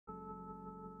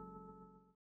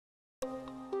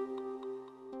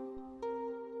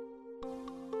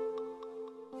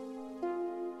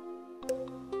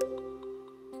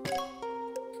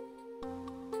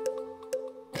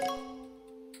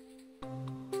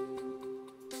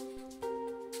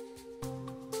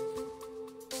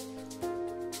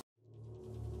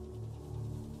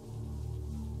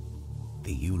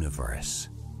The universe,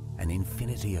 an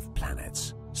infinity of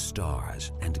planets,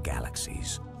 stars, and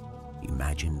galaxies,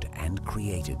 imagined and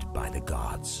created by the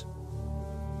gods.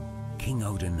 King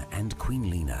Odin and Queen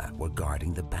Lena were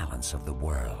guarding the balance of the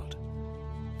world.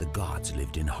 The gods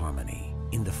lived in harmony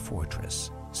in the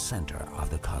fortress, center of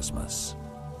the cosmos.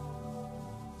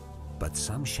 But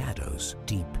some shadows,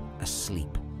 deep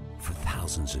asleep for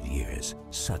thousands of years,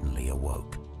 suddenly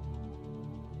awoke.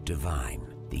 Divine,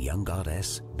 the young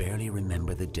goddess, barely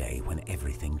remembered the day when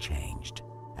everything changed,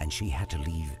 and she had to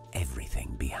leave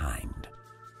everything behind.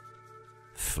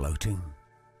 Floating,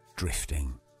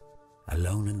 drifting,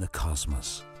 alone in the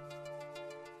cosmos,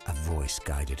 a voice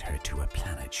guided her to a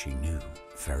planet she knew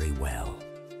very well,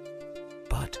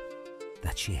 but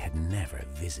that she had never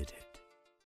visited.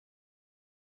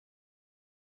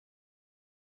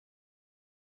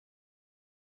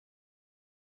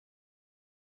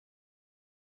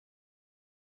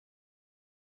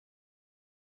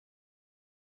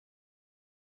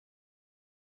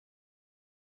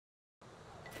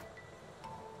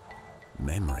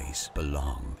 Memories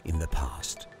belong in the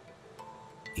past,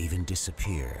 even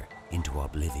disappear into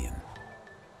oblivion.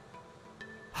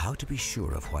 How to be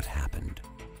sure of what happened,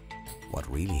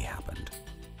 what really happened?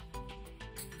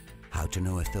 How to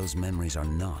know if those memories are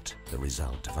not the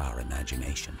result of our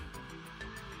imagination?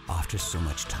 After so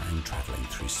much time traveling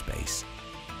through space,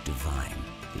 Divine,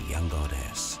 the young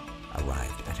goddess,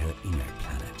 arrived at her inner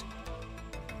planet.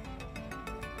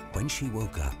 When she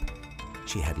woke up,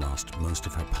 she had lost most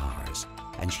of her powers,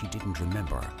 and she didn't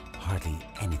remember hardly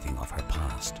anything of her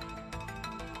past.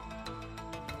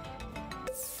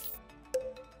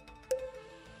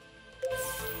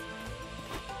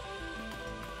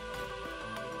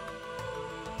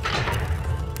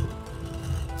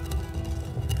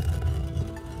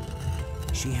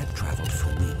 She had traveled for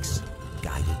weeks,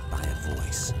 guided by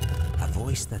a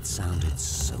voice that sounded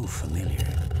so familiar.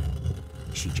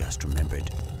 She just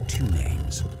remembered two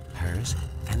names, hers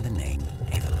and the name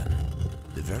Evelyn.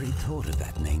 The very thought of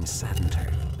that name saddened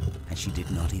her, and she did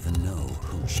not even know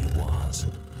who she was.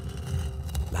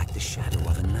 Like the shadow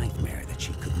of a nightmare that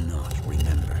she could not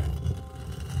remember.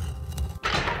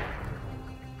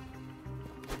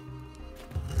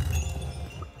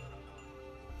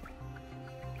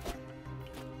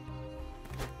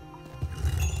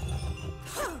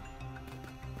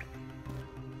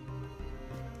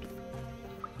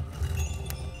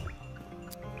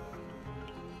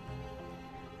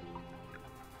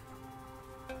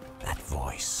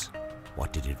 Voice.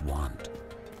 What did it want?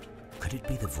 Could it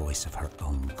be the voice of her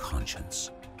own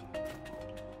conscience?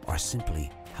 Or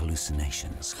simply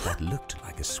hallucinations that looked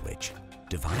like a switch?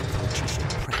 Divine thought she should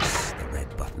press the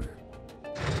red button.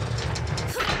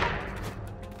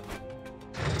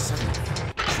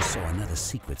 Suddenly, she saw another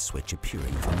secret switch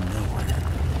appearing from nowhere.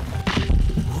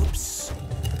 Whoops!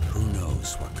 Who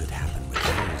knows what could happen with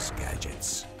those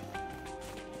gadgets?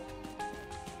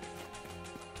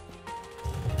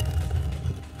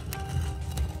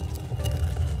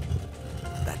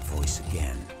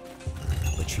 Again,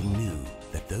 but she knew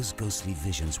that those ghostly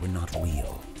visions were not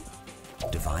real.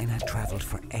 Divine had traveled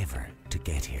forever to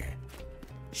get here.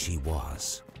 She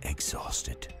was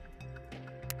exhausted.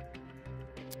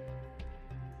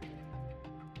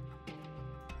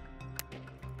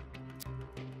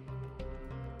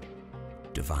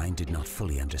 Divine did not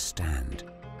fully understand.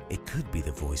 It could be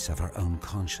the voice of her own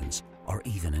conscience, or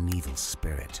even an evil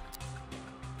spirit.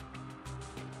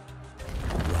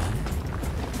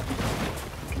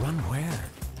 Run where?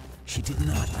 She did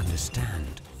not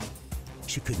understand.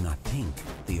 She could not think.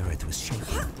 The earth was shaking.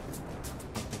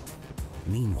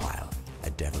 Meanwhile,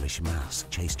 a devilish mask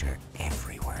chased her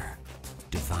everywhere.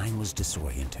 Divine was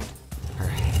disoriented. Her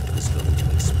head was going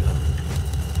to explode.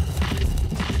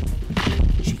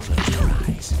 She closed her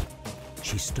eyes.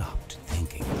 She stopped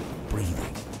thinking,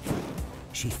 breathing.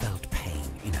 She felt pain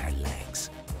in her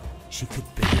legs. She could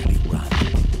barely run.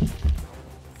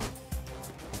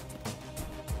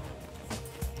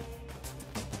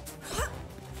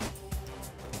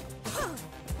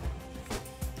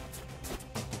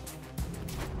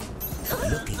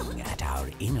 Looking at our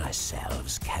inner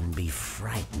selves can be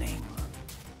frightening.